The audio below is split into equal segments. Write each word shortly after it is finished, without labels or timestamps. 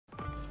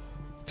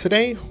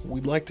Today,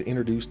 we'd like to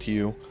introduce to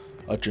you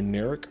a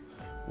generic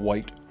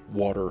white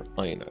water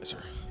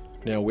ionizer.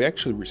 Now, we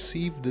actually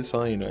received this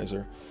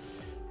ionizer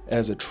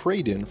as a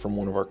trade-in from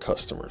one of our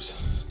customers.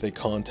 They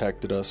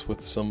contacted us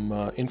with some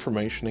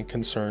information and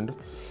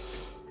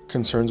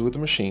concerns with the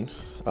machine.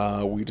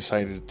 We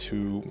decided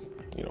to,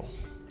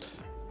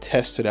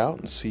 test it out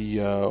and see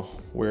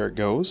where it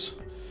goes.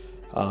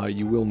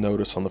 You will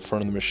notice on the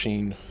front of the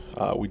machine,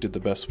 we did the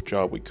best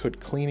job we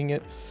could cleaning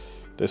it.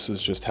 This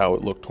is just how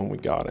it looked when we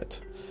got it.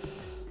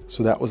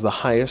 So that was the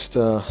highest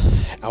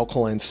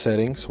alkaline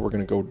setting. So we're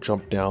going to go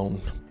jump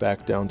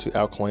back down to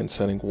alkaline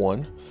setting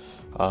 1,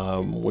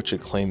 which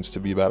it claims to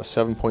be about a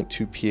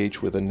 7.2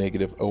 pH with a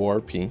negative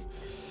ORP.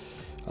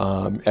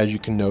 As you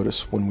can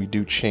notice, when we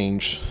do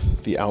change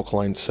the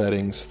alkaline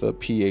settings, the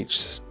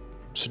pH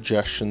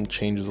suggestion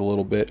changes a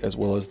little bit, as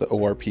well as the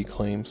ORP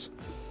claims.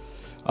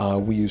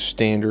 We use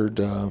standard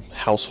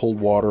household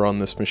water on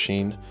this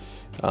machine.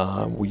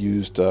 We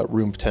used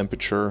room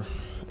temperature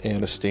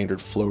and a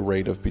standard flow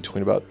rate of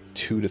between about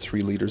 2 to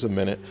 3 liters a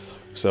minute,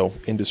 so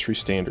industry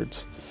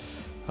standards.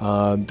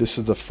 This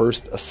is the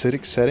first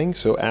acidic setting,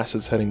 so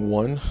acid setting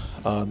 1.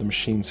 The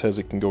machine says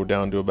it can go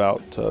down to about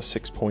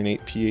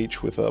 6.8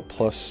 pH with a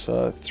plus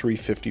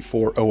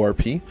 354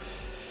 ORP.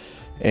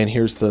 And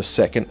here's the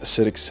second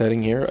acidic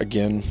setting here.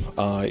 Again,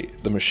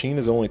 the machine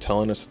is only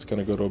telling us it's going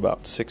to go to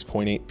about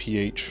 6.8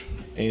 pH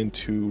and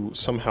to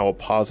somehow a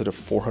positive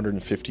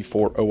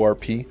 454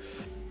 ORP.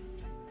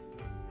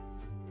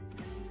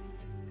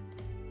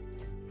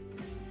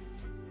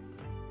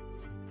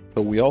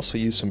 But we also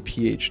use some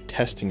pH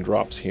testing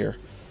drops here.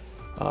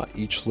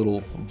 Each little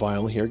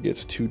vial here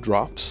gets 2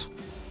 drops,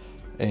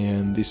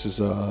 and this is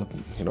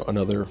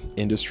another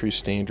industry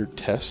standard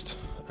test.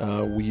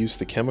 We use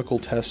the chemical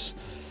tests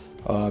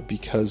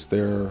because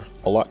they're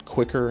a lot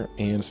quicker,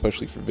 and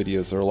especially for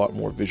videos, they're a lot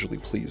more visually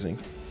pleasing.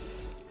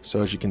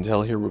 So as you can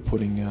tell here, we're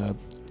putting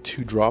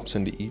 2 drops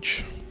into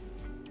each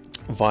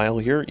vial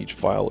here. Each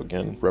vial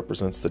again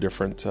represents the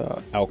different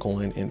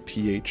alkaline and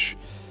pH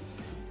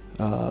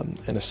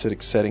and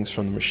acidic settings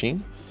from the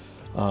machine.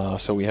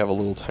 So we have a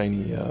little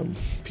tiny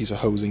piece of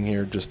hosing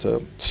here just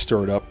to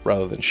stir it up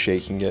rather than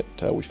shaking it.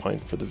 We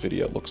find for the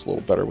video it looks a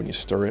little better when you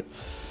stir it.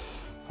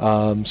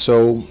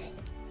 So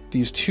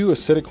these 2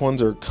 acidic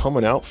ones are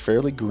coming out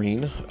fairly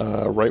green,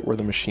 right where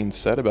the machine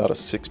said, about a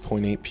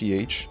 6.8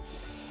 pH.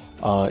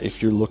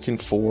 If you're looking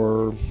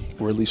for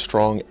really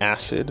strong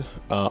acid,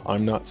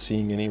 I'm not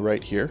seeing any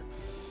right here.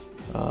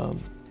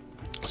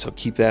 So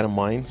keep that in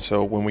mind.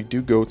 So when we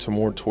do go to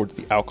more towards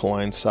the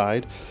alkaline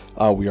side,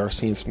 we are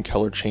seeing some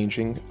color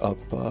changing up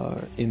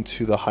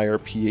into the higher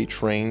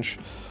pH range.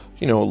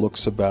 It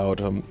looks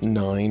about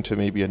 9 to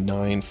maybe a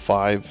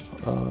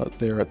 9.5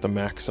 there at the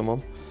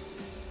maximum.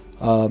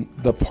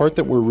 The part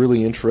that we're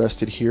really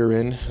interested here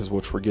in, is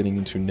what we're getting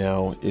into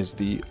now, is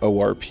the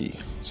ORP.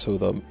 So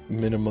the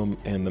minimum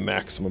and the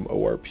maximum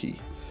ORP.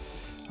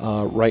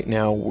 Right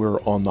now we're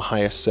on the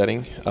highest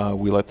setting.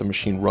 We let the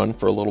machine run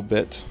for a little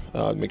bit,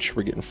 make sure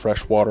we're getting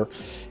fresh water,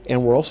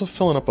 and we're also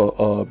filling up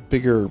a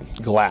bigger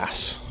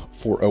glass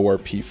for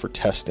ORP for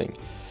testing.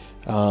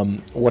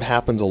 What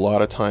happens a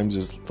lot of times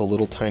is the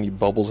little tiny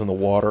bubbles in the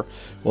water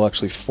will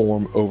actually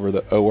form over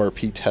the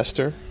ORP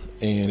tester,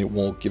 and it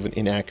won't give an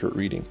inaccurate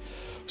reading.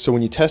 So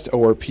when you test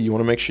ORP, you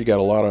want to make sure you got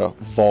a lot of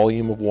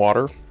volume of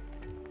water,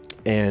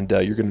 and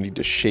you're going to need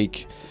to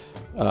shake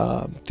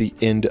the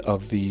end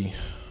of the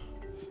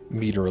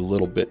meter a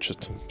little bit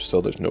just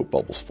so there's no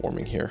bubbles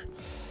forming here.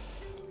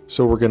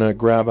 So we're going to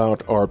grab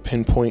out our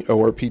pinpoint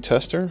ORP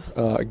tester.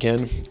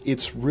 Again,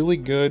 it's really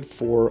good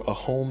for a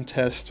home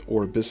test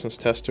or a business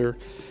tester.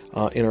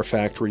 In our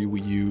factory,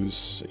 we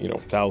use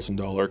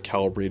 $1,000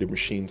 calibrated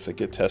machines that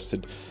get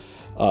tested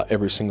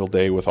every single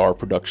day with our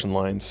production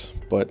lines.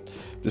 But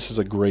this is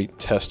a great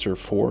tester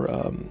for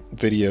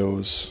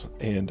videos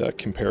and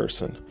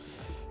comparison.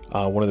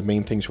 One of the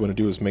main things you want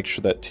to do is make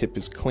sure that tip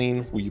is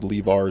clean. We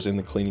leave ours in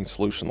the cleaning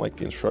solution like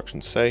the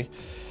instructions say.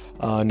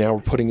 Now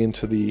we're putting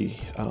into the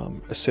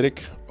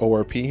acidic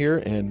ORP here,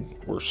 and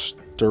we're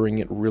stirring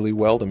it really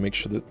well to make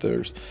sure that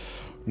there's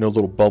no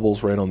little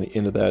bubbles right on the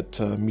end of that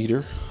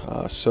meter.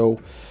 So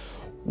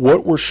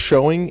what we're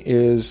showing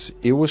is,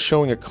 it was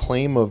showing a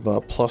claim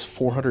of plus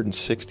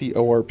 460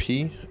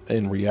 ORP.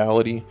 In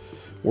reality,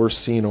 we're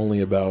seeing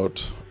only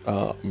about,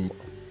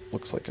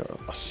 looks like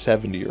a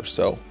 70 or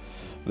so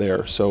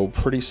there. So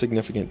pretty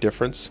significant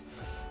difference.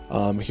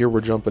 Here we're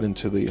jumping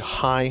into the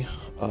high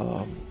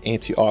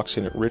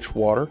antioxidant rich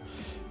water.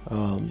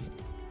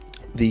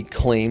 The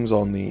claims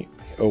on the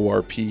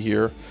ORP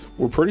here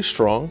were pretty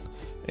strong,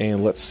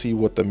 and let's see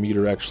what the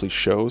meter actually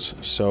shows.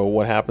 So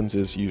what happens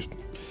is you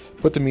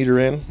put the meter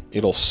in,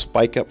 it'll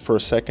spike up for a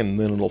second, and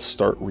then it'll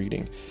start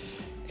reading.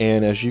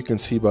 And as you can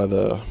see by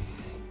the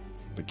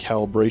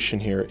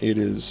calibration here, it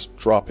is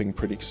dropping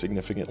pretty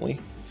significantly.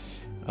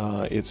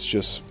 It's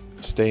just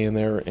staying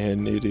there,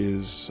 and it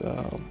is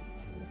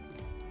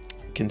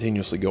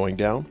continuously going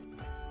down.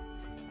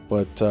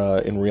 But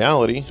in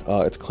reality,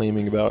 it's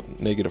claiming about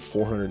negative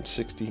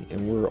 460,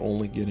 and we're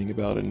only getting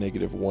about a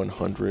negative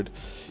 100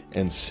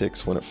 and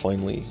 6 when it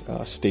finally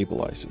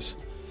stabilizes.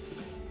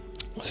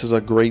 This is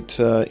a great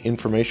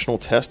informational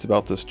test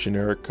about this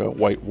generic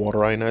white water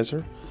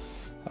ionizer.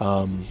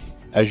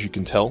 As you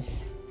can tell,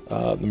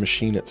 the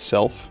machine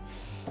itself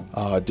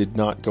did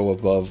not go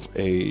above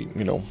a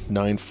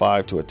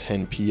 9.5 to a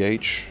 10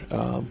 pH.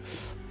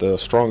 The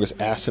strongest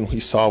acid we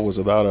saw was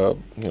about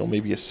a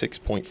maybe a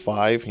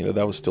 6.5.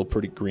 That was still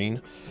pretty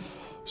green.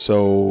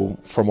 So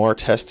from our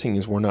testing,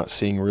 is we're not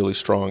seeing really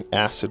strong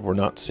acid. We're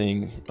not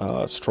seeing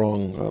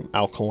strong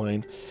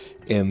alkaline,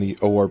 and the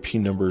ORP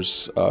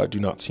numbers do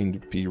not seem to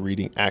be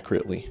reading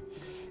accurately.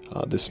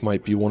 This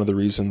might be one of the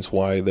reasons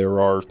why there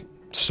are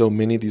so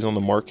many of these on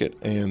the market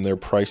and their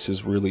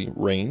prices really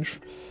range.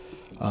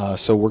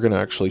 So we're going to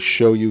actually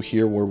show you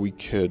here where we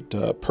could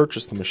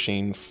purchase the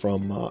machine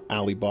from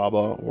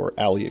Alibaba or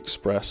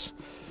AliExpress.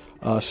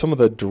 Some of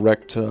the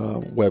direct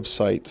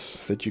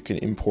websites that you can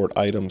import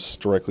items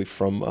directly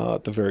from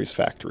the various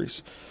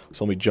factories.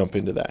 So let me jump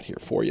into that here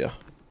for you.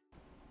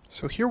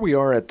 So here we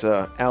are at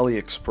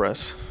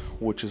AliExpress,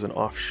 which is an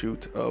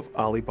offshoot of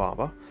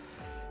Alibaba.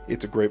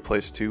 It's a great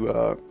place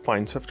to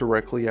find stuff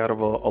directly out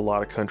of a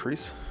lot of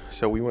countries.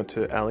 So we went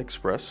to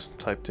AliExpress,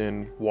 typed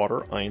in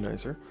water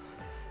ionizer,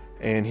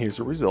 and here's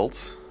the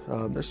results.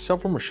 There's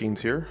several machines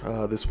here.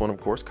 This one,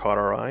 of course, caught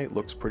our eye. It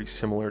looks pretty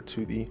similar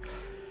to the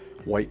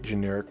white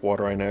generic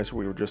water ionizer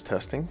we were just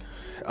testing.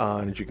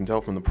 And as you can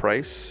tell from the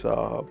price,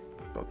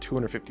 about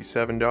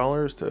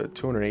 $257 to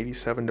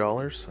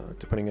 $287,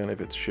 depending on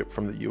if it's shipped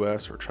from the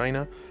US or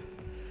China.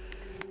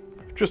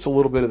 Just a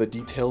little bit of the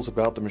details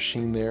about the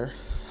machine there.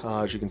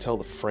 As you can tell,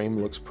 the frame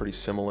looks pretty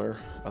similar.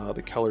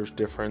 The color's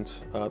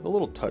different. The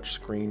little touch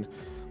screen,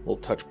 little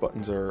touch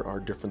buttons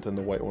are different than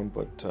the white one,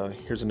 but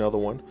here's another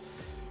one.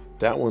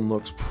 That one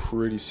looks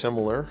pretty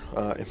similar,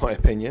 in my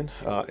opinion.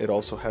 It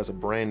also has a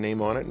brand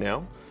name on it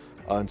now,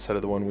 instead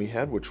of the one we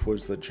had, which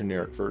was the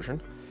generic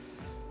version.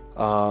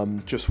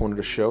 Just wanted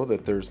to show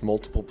that there's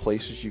multiple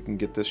places you can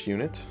get this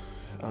unit.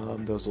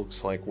 Those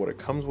looks like what it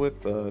comes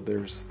with.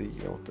 There's the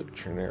the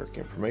generic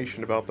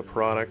information about the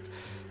product,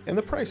 and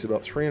the price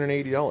about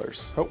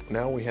 $380. Oh,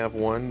 now we have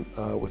one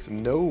with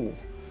no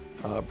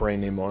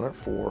brand name on it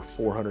for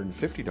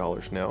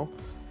 $450 now.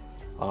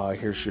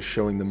 Here's just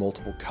showing the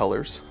multiple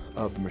colors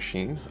of the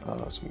machine,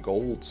 some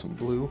gold, some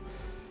blue,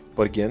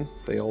 but again,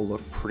 they all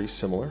look pretty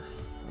similar.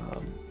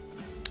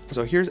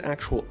 So here's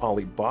actual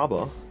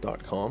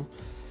Alibaba.com,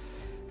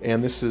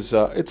 and this is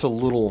it's a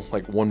little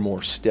like one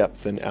more step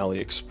than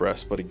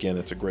AliExpress, but again,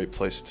 it's a great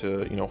place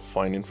to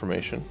find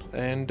information.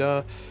 And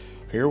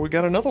here we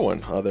got another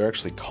one. They're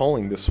actually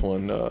calling this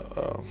one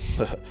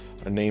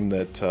a name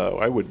that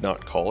I would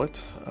not call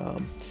it.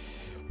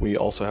 We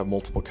also have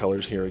multiple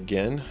colors here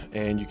again,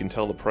 and you can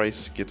tell the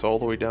price gets all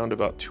the way down to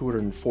about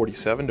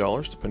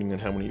 $247, depending on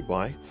how many you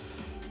buy.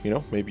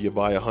 Maybe you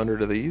buy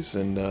 100 of these,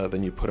 and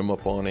then you put them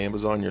up on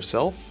Amazon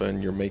yourself,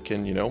 and you're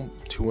making,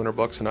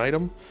 $200 an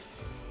item.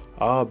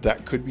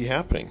 That could be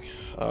happening.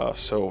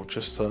 So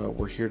just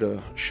we're here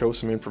to show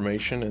some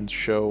information and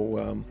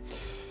show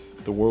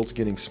the world's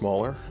getting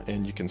smaller,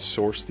 and you can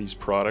source these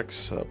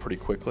products pretty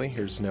quickly.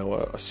 Here's now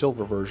a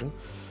silver version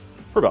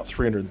for about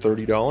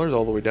 $330,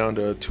 all the way down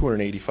to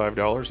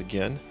 $285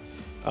 again,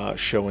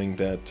 showing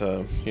that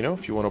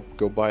if you want to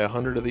go buy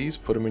 100 of these,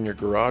 put them in your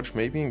garage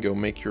maybe, and go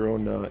make your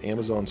own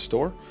Amazon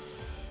store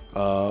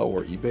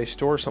or eBay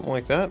store or something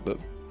like that.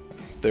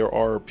 There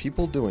are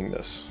people doing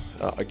this.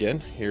 Again,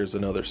 here's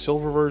another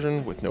silver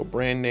version with no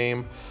brand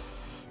name.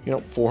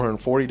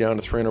 $440 down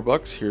to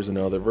 $300. Here's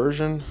another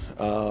version.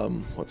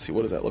 Let's see,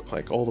 what does that look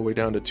like? All the way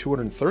down to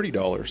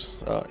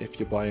 $230 if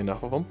you buy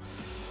enough of them.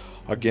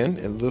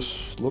 Again,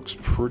 this looks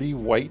pretty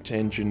white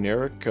and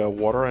generic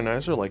water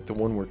ionizer like the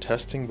one we're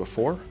testing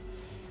before.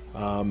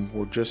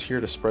 We're just here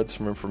to spread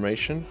some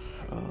information.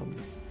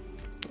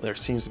 There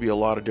seems to be a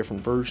lot of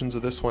different versions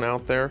of this one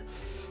out there.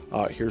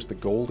 Here's the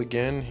gold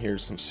again.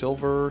 Here's some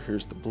silver.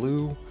 Here's the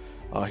blue.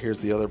 Here's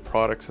the other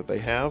products that they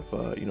have.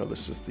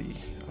 This is the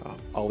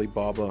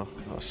Alibaba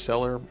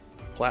seller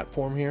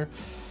platform here.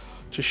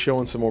 Just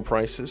showing some more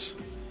prices.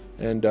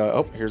 And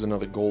here's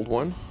another gold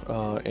one,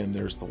 and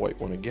there's the white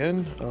one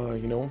again,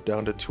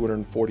 down to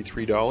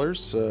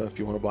 $243 if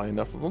you want to buy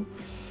enough of them.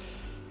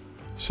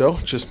 So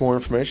just more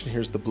information.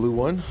 Here's the blue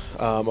one.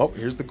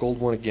 Here's the gold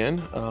one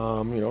again.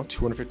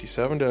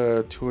 $257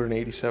 to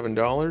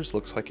 $287.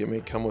 Looks like it may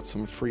come with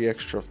some free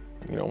extra,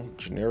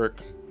 generic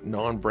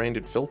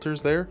non-branded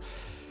filters there.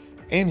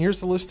 And here's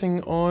the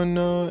listing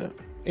on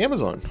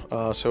Amazon.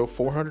 So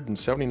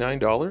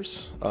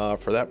 $479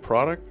 for that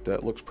product.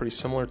 That looks pretty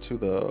similar to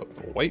the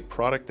white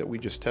product that we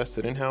just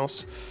tested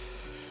in-house,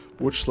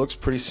 which looks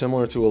pretty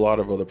similar to a lot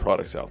of other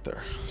products out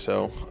there.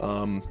 So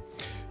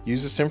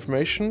use this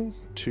information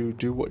to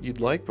do what you'd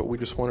like, but we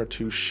just wanted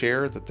to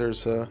share that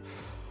there's a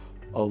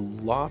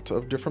lot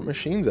of different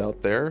machines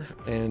out there,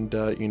 and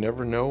you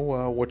never know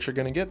what you're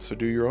going to get, so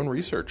do your own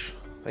research.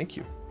 Thank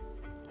you.